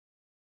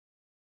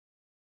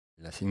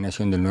La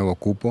asignación del nuevo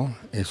cupo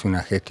es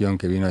una gestión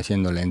que vino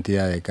haciendo la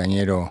entidad de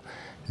Cañeros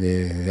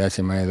desde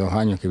hace más de 2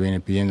 años, que viene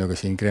pidiendo que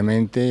se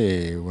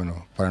incremente.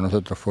 Bueno, para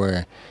nosotros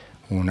fue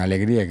una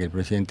alegría que el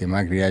presidente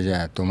Macri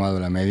haya tomado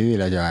la medida y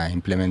la haya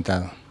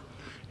implementado.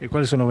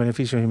 ¿Cuáles son los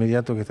beneficios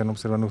inmediatos que están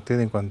observando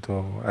ustedes en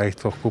cuanto a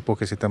estos cupos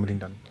que se están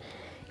brindando?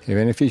 El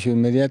beneficio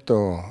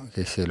inmediato,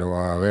 que se lo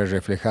va a ver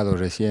reflejado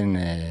recién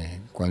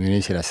cuando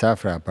inicie la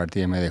zafra, a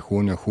partir del mes de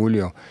junio,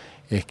 julio,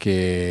 es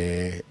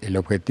que el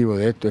objetivo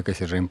de esto es que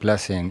se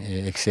reemplacen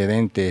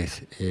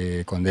excedentes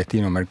con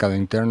destino al mercado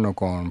interno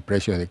con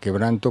precios de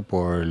quebranto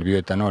por el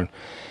bioetanol.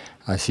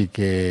 Así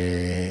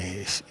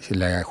que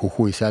la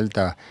Jujuy y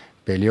Salta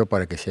peleó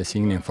para que se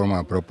asigne en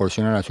forma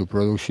proporcional a su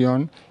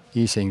producción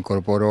y se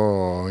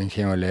incorporó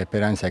Ingenio de la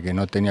Esperanza, que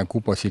no tenía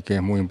cupo, así que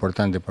es muy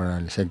importante para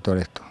el sector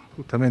esto.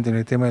 Justamente en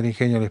el tema del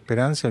Ingenio de la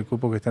Esperanza, ¿el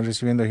cupo que están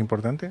recibiendo es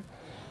importante?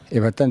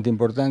 Es bastante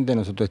importante.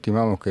 Nosotros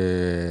estimamos que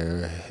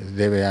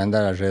debe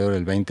andar alrededor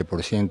del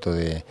 20%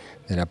 de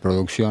la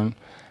producción,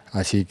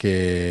 así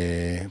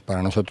que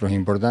para nosotros es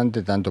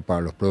importante, tanto para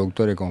los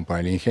productores como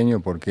para el ingenio,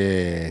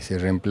 porque se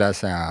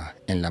reemplaza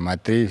en la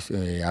matriz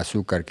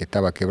azúcar que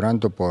estaba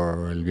quebrando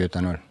por el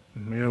bioetanol.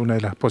 ¿Era una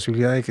de las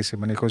posibilidades que se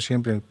manejó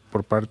siempre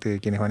por parte de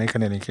quienes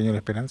manejan el Ingenio de la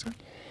Esperanza?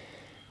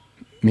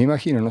 Me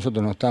imagino,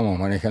 nosotros no estamos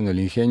manejando el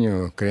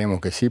ingenio,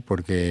 creemos que sí,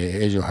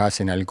 porque ellos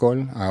hacen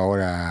alcohol.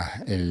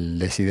 Ahora el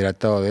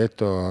deshidratado de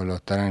esto lo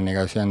estarán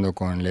negociando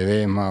con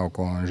Ledesma o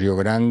con Río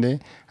Grande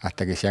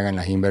hasta que se hagan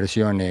las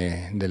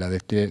inversiones de la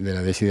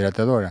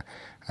deshidratadora.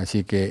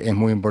 Así que es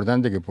muy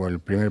importante que por el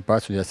primer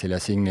paso ya se le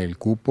asigne el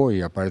cupo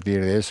y a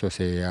partir de eso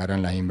se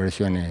harán las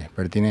inversiones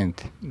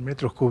pertinentes.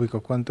 ¿Metros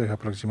cúbicos cuánto es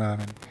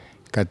aproximadamente?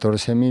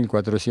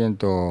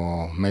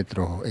 14.400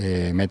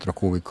 metros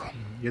cúbicos.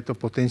 ¿Y esto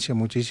potencia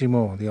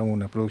muchísimo, digamos,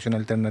 una producción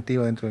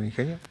alternativa dentro del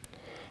ingenio?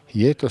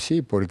 Y esto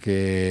sí,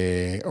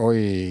 porque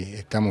hoy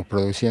estamos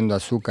produciendo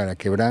azúcar a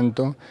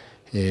quebranto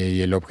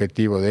y el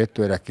objetivo de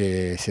esto era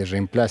que se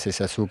reemplace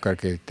ese azúcar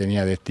que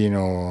tenía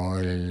destino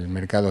el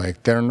mercado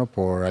externo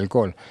por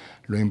alcohol.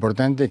 Lo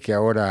importante es que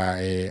ahora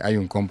hay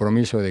un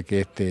compromiso de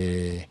que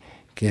este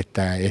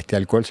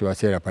alcohol se va a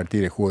hacer a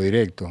partir de jugo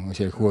directo. O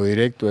sea, el jugo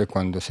directo es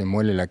cuando se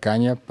muele la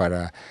caña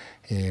para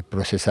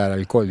procesar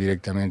alcohol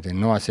directamente,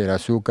 no hacer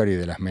azúcar y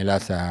de las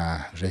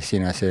melazas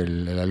recién hacer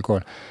el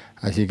alcohol.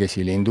 Así que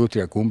si la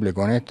industria cumple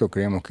con esto,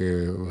 creemos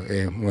que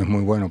es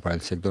muy bueno para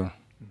el sector.